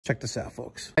Check this out,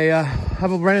 folks. I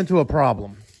have ran into a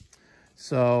problem.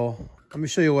 So let me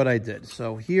show you what I did.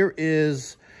 So here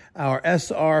is our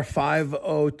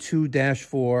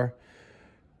SR502-4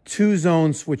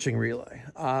 two-zone switching relay.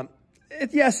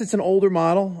 Yes, it's an older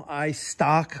model. I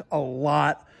stock a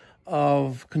lot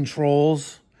of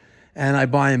controls and I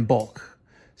buy in bulk.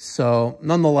 So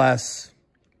nonetheless,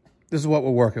 this is what we're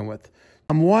working with.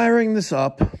 I'm wiring this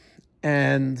up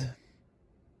and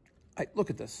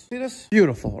look at this. See this?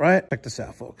 Beautiful, right? Check this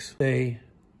out, folks. They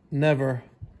never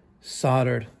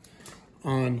soldered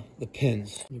on the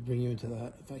pins. Let me bring you into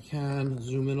that. If I can,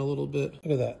 zoom in a little bit.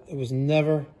 Look at that. It was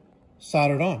never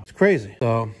soldered on. It's crazy.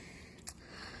 So,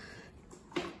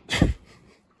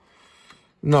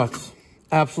 nuts.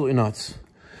 Absolutely nuts.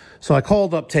 So I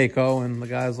called up Taco, and the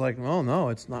guy's like, oh, no,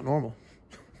 it's not normal.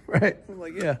 Right? I'm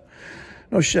like, yeah,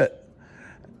 no shit.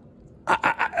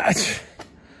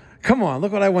 Come on,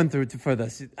 look what I went through for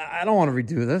this. I don't want to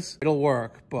redo this. It'll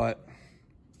work, but...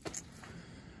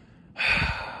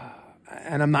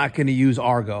 And I'm not going to use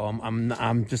Argo.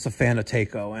 I'm just a fan of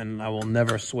Taco, and I will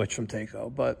never switch from Taco,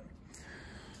 but...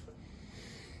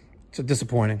 It's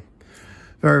disappointing.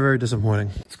 Very, very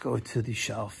disappointing. Let's go to the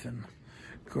shelf and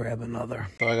grab another.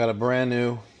 So I got a brand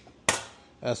new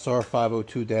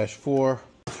SR502-4.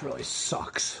 This really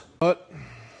sucks. But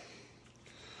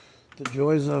the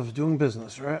joys of doing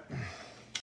business, right?